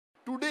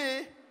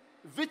today,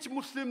 which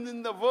Muslims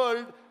in the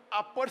world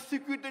are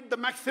persecuted the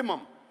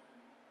maximum?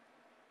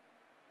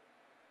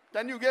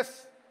 Can you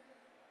guess?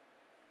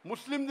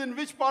 Muslims in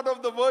which part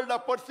of the world are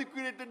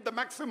persecuted the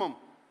maximum?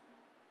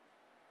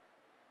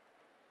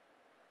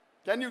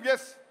 Can you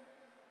guess?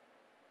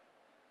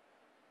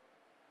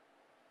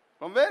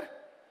 From where?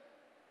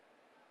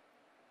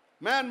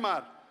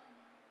 Myanmar.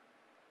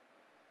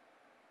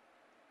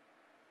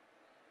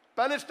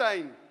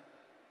 Palestine.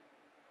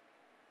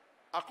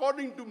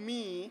 According to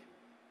me,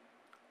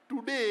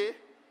 today,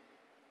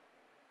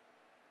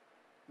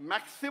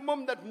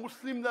 maximum that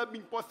Muslims are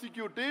being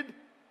persecuted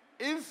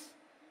is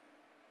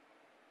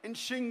in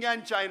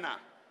Xinjiang, China.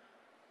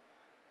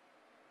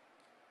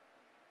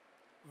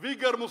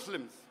 Uyghur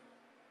Muslims.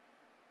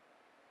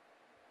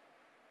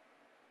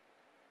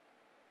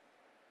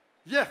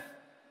 Yes,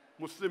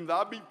 Muslims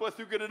are being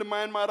persecuted in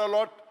Myanmar a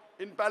lot,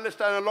 in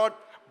Palestine a lot,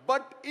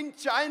 but in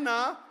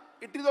China,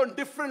 it is on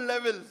different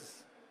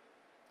levels.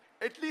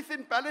 At least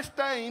in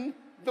Palestine,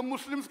 the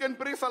Muslims can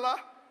pray Salah.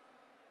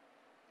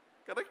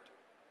 Correct?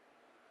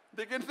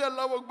 They can say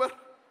Allahu Akbar.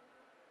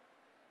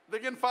 They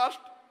can fast.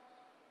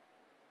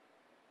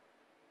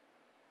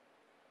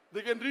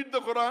 They can read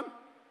the Quran.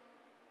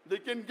 They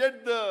can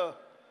get the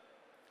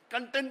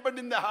contentment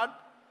in their heart.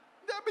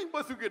 They are being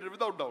persecuted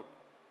without doubt.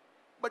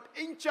 But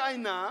in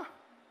China,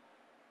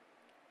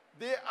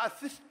 they are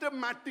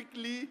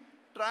systematically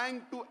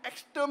trying to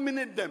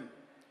exterminate them.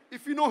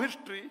 If you know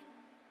history,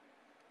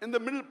 in the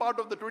middle part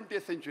of the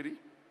 20th century,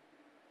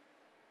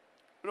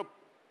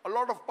 a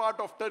lot of part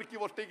of Turkey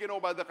was taken over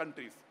by the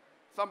countries.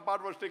 Some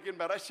part was taken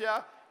by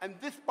Russia, and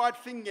this part,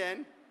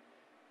 Xinjiang,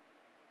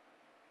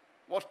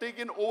 was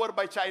taken over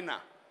by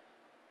China.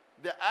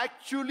 They're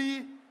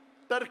actually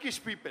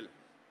Turkish people,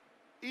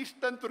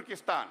 Eastern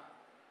Turkestan.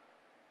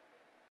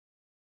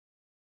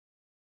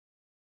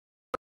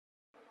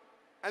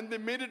 And they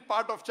made it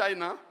part of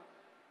China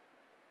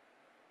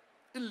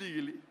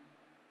illegally.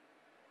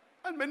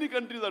 And many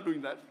countries are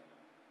doing that.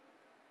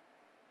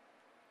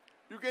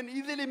 You can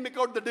easily make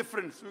out the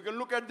difference. You can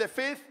look at their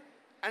face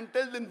and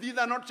tell them these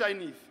are not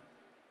Chinese.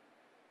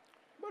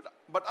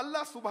 But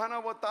Allah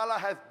subhanahu wa ta'ala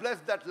has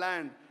blessed that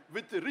land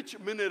with rich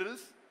minerals.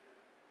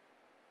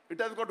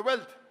 It has got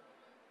wealth.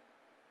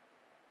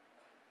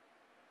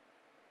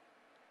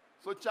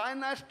 So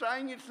China is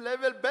trying its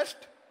level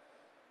best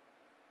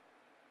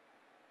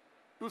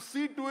to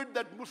see to it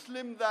that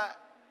Muslims are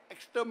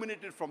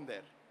exterminated from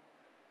there.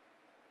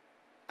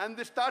 And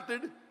they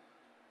started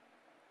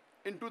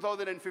in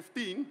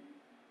 2015,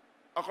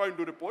 according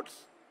to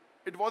reports.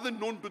 It wasn't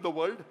known to the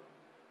world.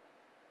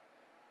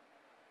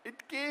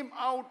 It came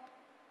out,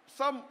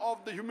 some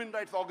of the human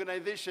rights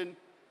organization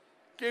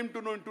came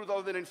to know in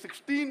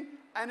 2016,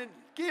 and it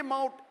came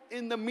out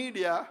in the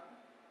media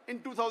in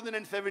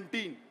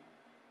 2017.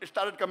 It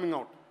started coming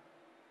out.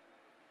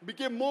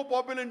 Became more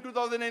popular in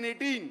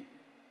 2018.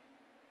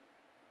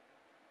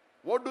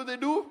 What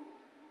do?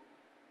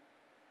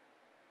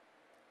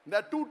 There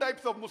are two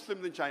types of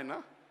Muslims in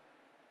China.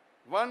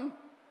 One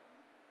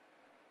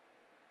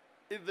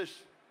is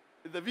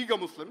the Uyghur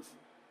Muslims.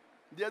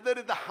 The other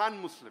is the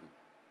Han Muslim.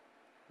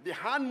 The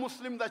Han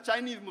Muslims are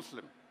Chinese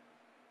Muslim.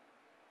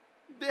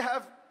 They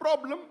have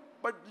problem,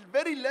 but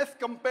very less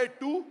compared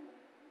to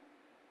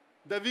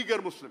the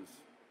Uyghur Muslims.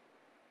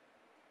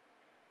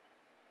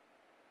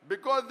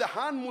 Because the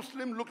Han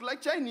Muslim look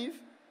like Chinese,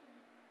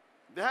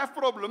 they have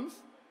problems,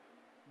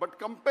 but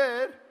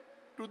compared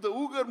to the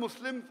Uyghur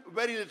Muslims,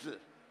 very little.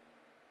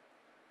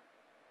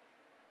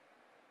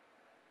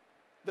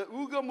 The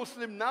Uyghur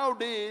Muslim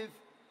nowadays,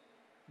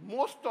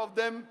 most of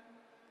them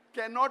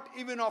cannot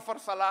even offer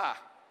Salah.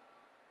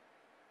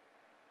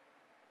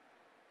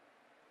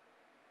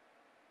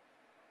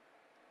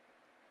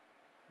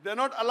 They're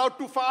not allowed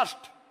to fast.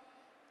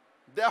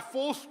 They are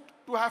forced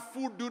to have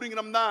food during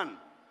Ramadan.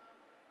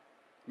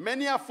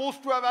 Many are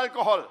forced to have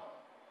alcohol.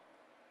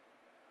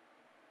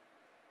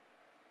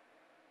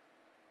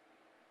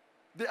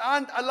 They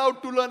aren't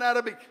allowed to learn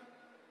Arabic.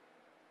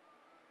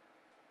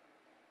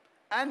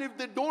 And if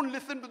they don't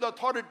listen to the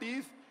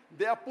authorities,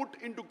 they are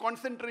put into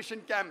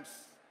concentration camps.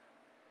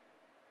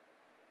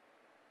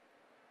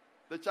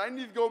 The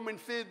Chinese government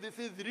says this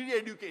is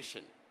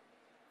re-education.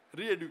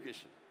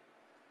 Re-education.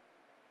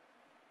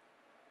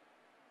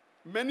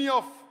 Many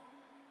of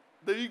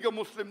the Uyghur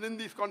Muslims in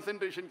these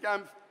concentration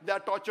camps, they are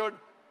tortured.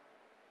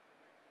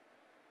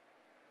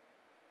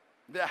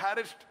 They are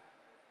harassed.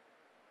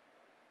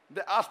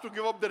 They are asked to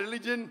give up their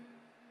religion.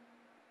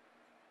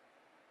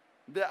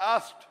 They are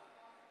asked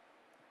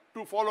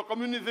to follow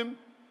communism.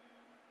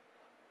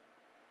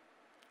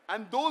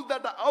 And those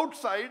that are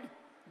outside,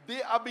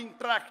 they are being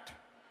tracked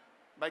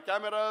by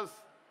cameras,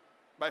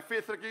 by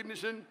face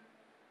recognition.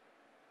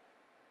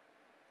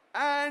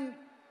 And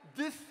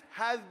this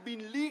has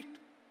been leaked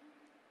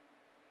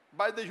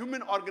by the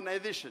human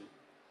organization.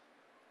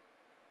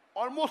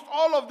 Almost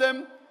all of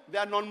them, they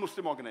are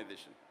non-Muslim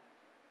organizations.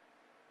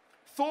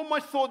 So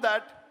much so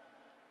that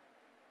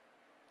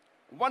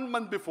 1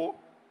 month before,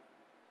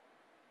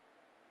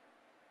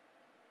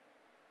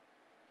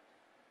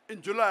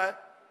 in July,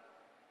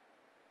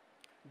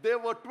 there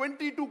were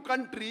 22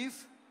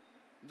 countries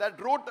that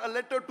wrote a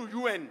letter to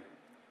UN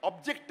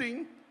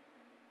objecting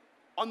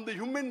on the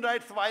human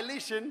rights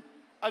violation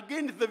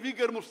against the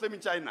Uyghur Muslim in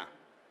China.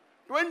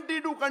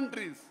 22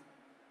 countries.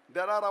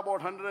 There are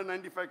about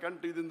 195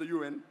 countries in the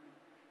UN.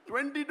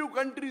 22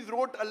 countries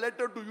wrote a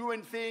letter to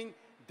UN saying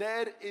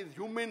there is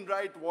human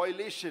rights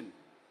violation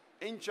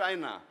in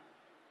China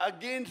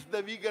against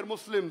the Uyghur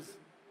Muslims.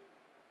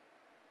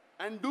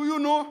 And do you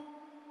know,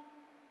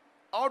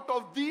 out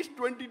of these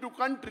 22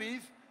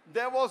 countries,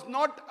 there was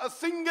not a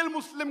single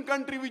Muslim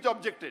country which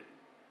objected.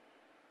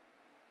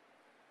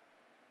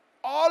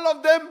 All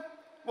of them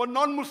were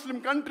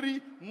non-Muslim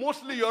country,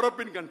 mostly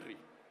European country.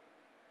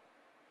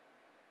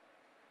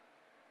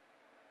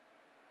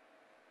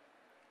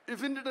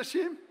 Isn't it a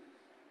shame?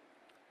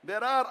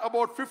 There are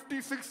about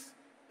 56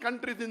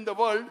 countries in the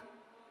world,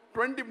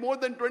 more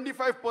than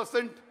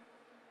 25%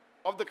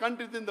 of the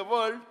countries in the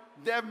world,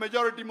 they have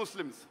majority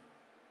Muslims.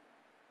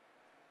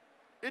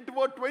 It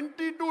were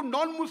 22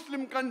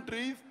 non-Muslim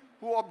countries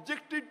who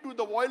objected to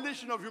the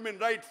violation of human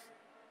rights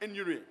in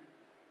UN.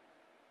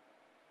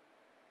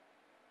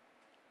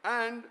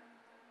 And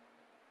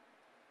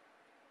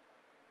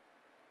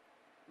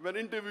when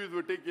interviews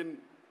were taken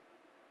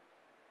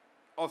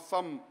of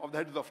some of the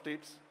heads of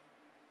states,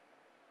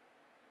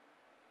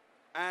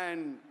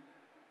 and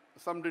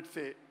some did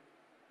say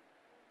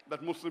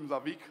that Muslims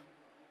are weak,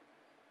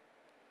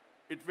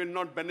 it will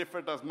not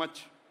benefit us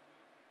much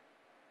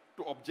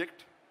to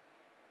object.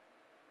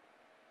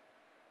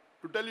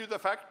 To tell you the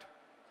fact,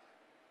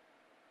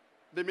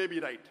 they may be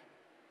right.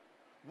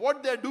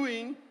 What they're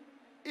doing,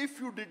 if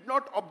you did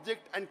not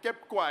object and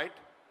kept quiet,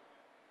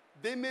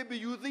 they may be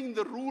using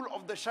the rule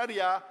of the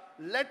Sharia,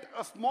 let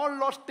a small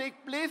loss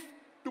take place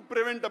to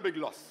prevent a big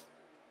loss.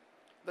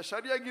 The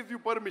Sharia gives you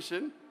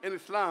permission in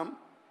Islam,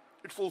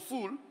 it's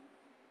usul,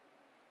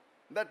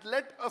 that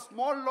let a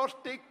small loss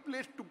take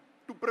place to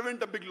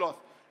prevent a big loss.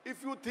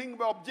 If you think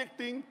by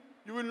objecting,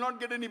 you will not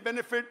get any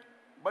benefit,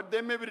 but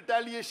there may be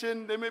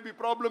retaliation, there may be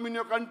problem in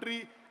your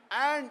country,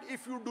 and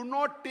if you do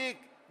not take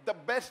the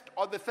best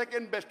or the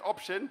second best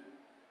option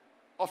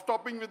of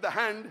stopping with the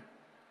hand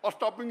or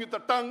stopping with the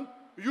tongue,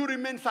 you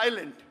remain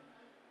silent.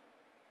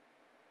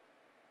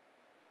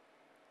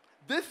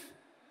 This,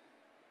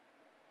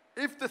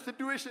 if the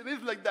situation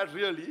is like that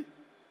really,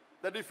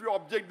 that if you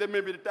object there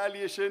may be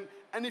retaliation,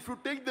 and if you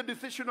take the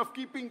decision of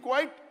keeping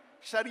quiet,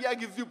 Sharia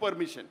gives you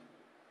permission.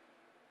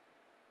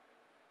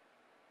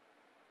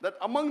 That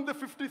among the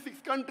 56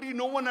 countries,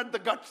 no one had the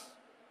guts.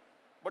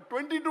 But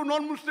 22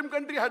 non-Muslim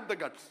countries had the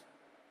guts.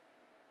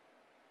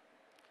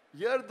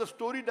 Here the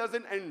story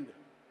doesn't end.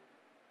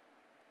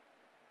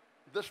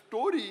 The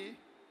story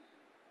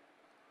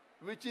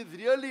which is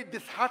really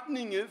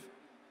disheartening is,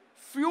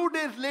 few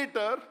days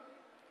later,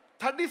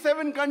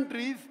 37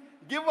 countries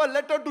give a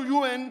letter to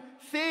UN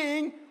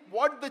saying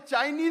what the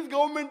Chinese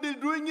government is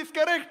doing is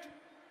correct.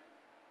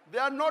 They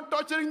are not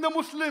torturing the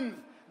Muslims.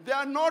 They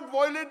are not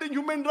violating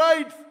human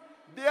rights.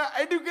 They are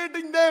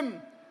educating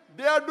them.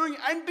 They are doing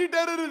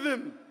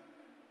anti-terrorism.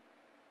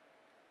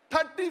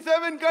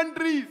 37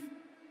 countries.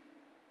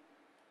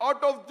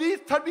 Out of these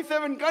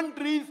 37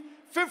 countries,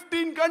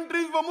 15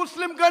 countries were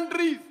Muslim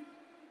countries.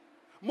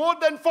 More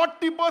than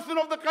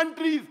 40% of the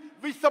countries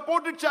which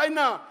supported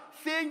China,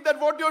 saying that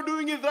what you're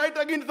doing is right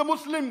against the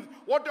Muslims,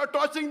 what you're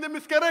torturing them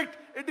is correct,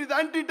 it is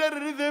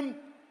anti-terrorism,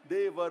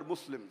 they were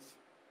Muslims.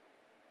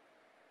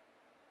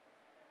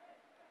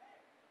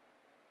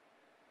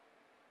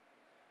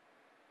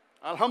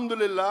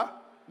 Alhamdulillah,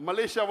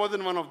 Malaysia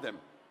wasn't one of them.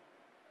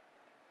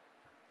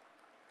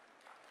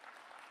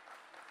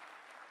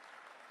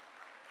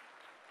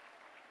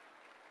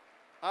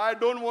 I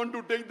don't want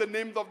to take the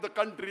names of the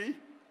country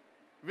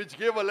which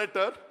gave a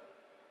letter,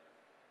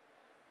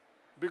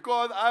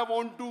 because I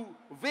want to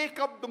wake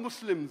up the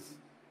Muslims.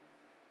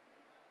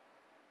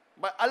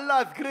 By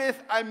Allah's grace,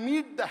 I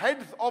meet the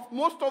heads of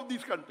most of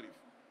these countries.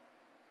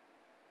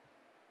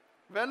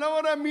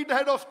 Whenever I meet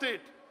head of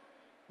state,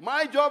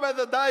 my job as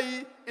a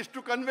da'i is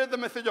to convey the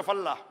message of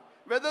Allah.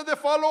 Whether they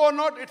follow or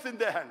not, it's in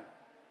their hand.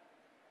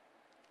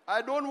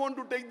 I don't want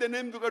to take the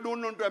names because I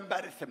don't want to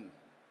embarrass them.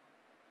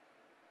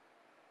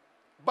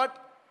 But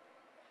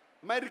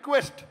my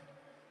request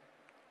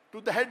to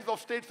the heads of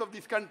states of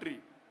this country,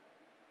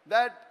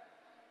 that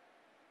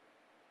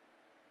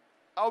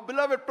our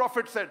beloved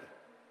Prophet said,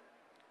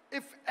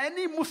 if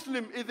any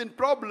Muslim is in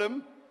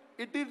problem,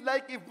 it is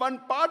like if one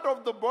part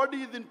of the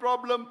body is in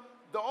problem,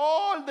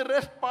 all the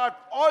rest part,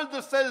 all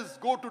the cells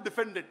go to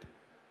defend it.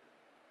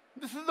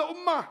 This is the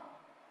Ummah.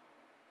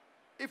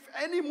 If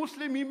any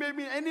Muslim, he may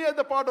be in any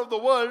other part of the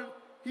world,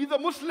 he's a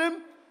Muslim,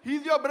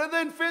 he's your brother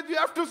in faith, you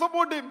have to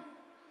support him.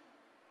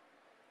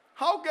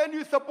 How can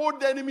you support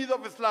the enemies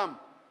of Islam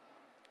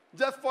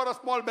just for a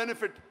small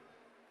benefit?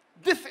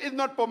 This is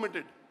not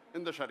permitted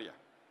in the Sharia.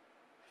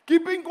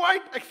 Keeping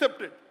quiet,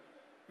 accepted.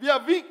 We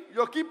are weak,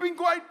 you're keeping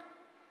quiet.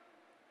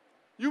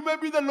 You may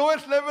be the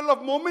lowest level of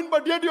mu'min,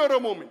 but yet you're a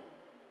mu'min.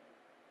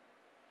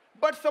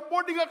 But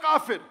supporting a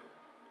kafir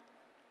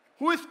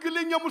who is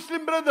killing your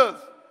Muslim brothers,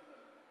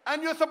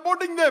 and you're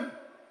supporting them,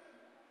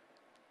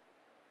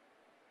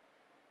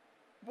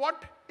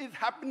 what is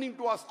happening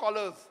to our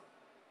scholars?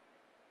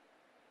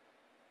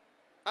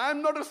 I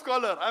am not a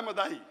scholar, I am a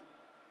da'i.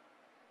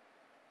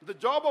 The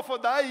job of a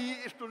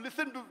da'i is to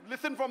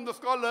listen from the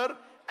scholar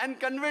and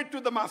convey it to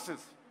the masses.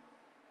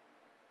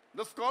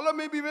 The scholar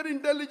may be very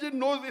intelligent,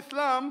 knows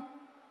Islam.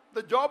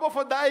 The job of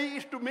a da'i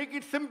is to make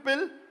it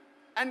simple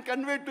and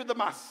convey it to the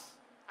mass.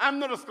 I am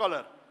not a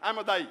scholar, I am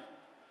a da'i.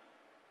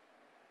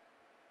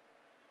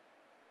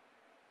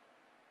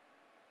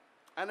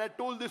 And I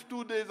told this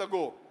 2 days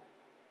ago.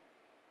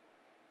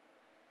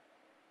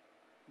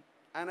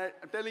 And I'm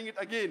telling it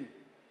again.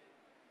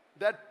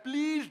 That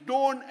please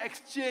don't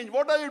exchange.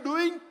 What are you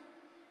doing?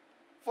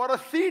 For a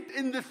seat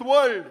in this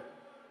world,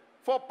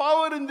 for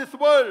power in this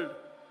world,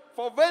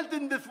 for wealth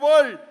in this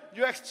world,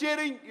 you're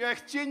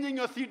exchanging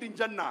your seat in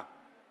Jannah.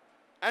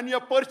 And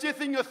you're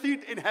purchasing your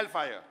seat in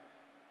hellfire.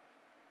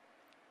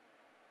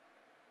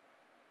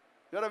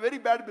 You're a very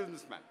bad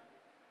businessman.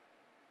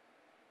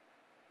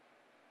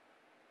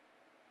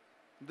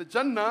 The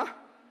Jannah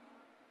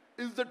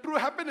is the true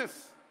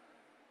happiness.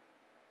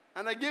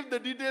 And I gave the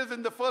details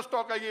in the first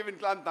talk I gave in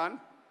Kelantan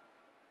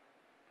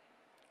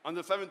on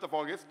the 7th of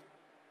August,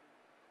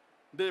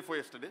 day before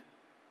yesterday.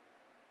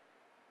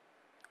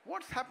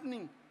 What's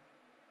happening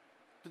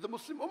to the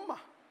Muslim Ummah?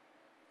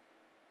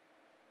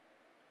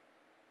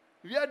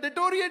 We are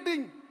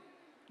deteriorating.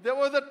 There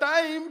was a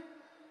time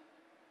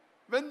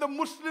when the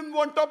Muslims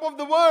were on top of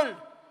the world.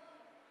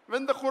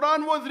 When the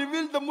Quran was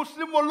revealed, the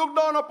Muslims were looked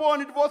down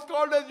upon. It was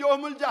called as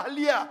Yawmul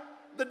Jahiliyyah,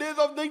 the days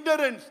of the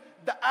ignorance.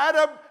 The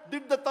Arab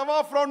did the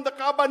tawaf around the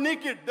Kaaba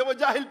naked. They were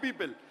Jahil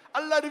people.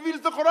 Allah reveals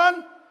the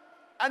Quran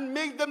and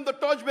makes them the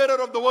torchbearer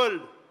of the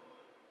world.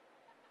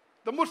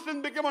 The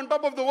Muslims became on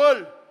top of the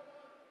world.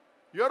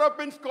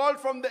 Europeans called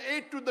from the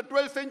 8th to the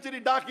 12th century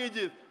dark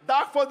ages.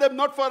 Dark for them,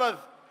 not for us.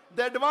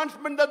 The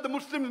advancement that the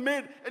Muslims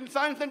made in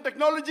science and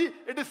technology,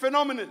 it is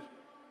phenomenal.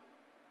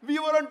 We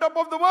were on top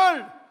of the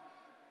world.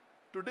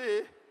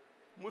 Today,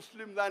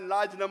 Muslims are in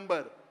large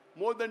number.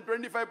 More than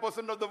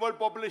 25% of the world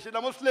population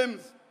are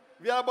Muslims.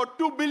 We are about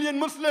 2 billion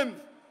Muslims.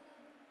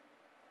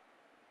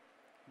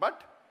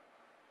 But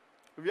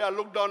we are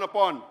looked down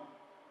upon.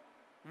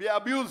 We are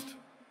abused.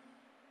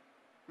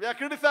 We are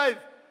criticized.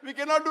 We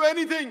cannot do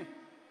anything.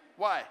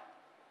 Why?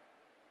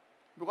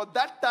 Because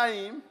that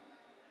time,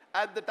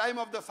 at the time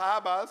of the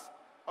Sahabas,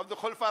 of the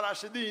Khulafa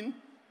Rashidin,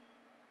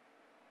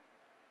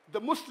 the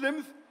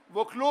Muslims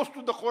were close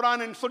to the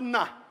Quran and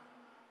Sunnah.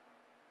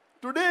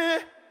 Today,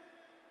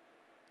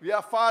 we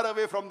are far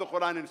away from the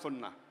Quran and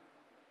Sunnah.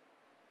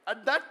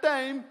 At that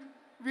time,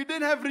 we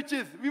didn't have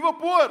riches. We were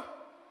poor.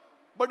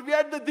 But we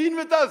had the deen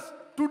with us.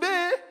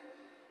 Today,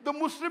 the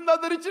Muslims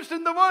are the richest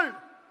in the world.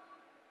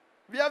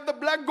 We have the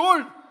black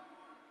gold.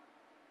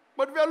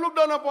 But we are looked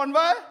down upon.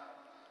 Why?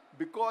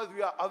 Because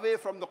we are away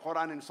from the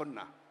Quran and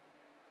Sunnah.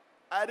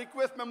 I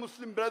request my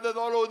Muslim brothers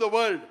all over the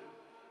world.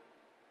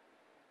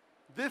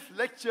 This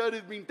lecture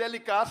is being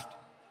telecast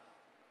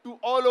to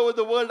all over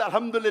the world,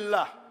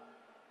 alhamdulillah.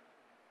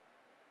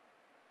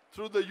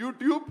 Through the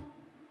YouTube,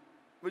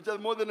 which has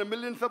more than 1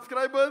 million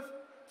subscribers,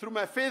 through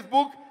my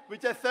Facebook,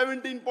 which has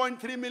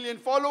 17.3 million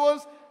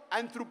followers,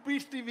 and through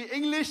Peace TV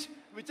English,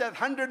 which has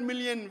 100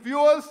 million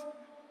viewers,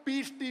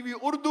 Peace TV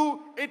Urdu,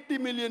 80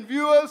 million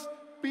viewers,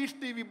 Peace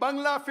TV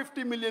Bangla,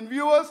 50 million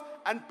viewers,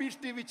 and Peace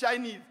TV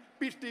Chinese,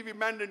 Peace TV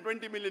Mandarin,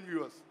 20 million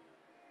viewers.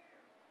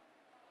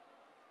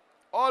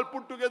 All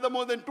put together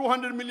more than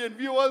 200 million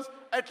viewers,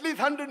 at least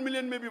 100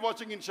 million may be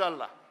watching,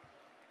 inshallah.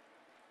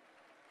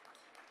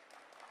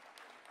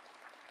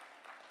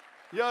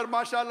 Here,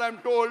 mashallah, I'm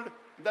told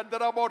that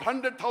there are about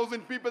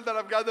 100,000 people that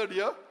have gathered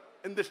here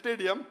in the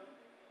stadium.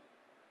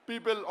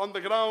 People on the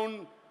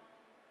ground,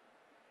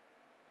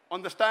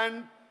 on the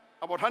stand,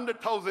 about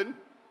 100,000.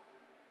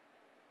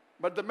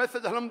 But the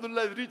message,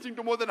 alhamdulillah, is reaching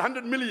to more than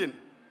 100 million.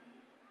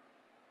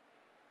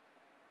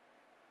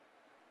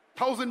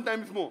 1,000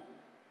 times more.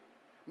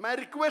 My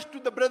request to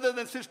the brothers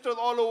and sisters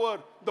all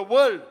over the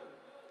world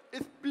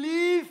is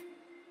please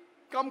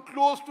come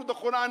close to the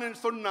Quran and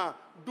Sunnah.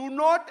 Do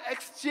not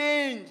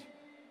exchange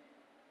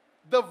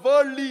the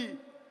worldly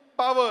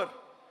power,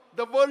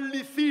 the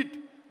worldly seat,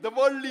 the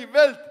worldly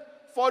wealth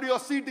for your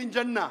seat in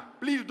Jannah.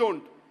 Please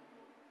don't.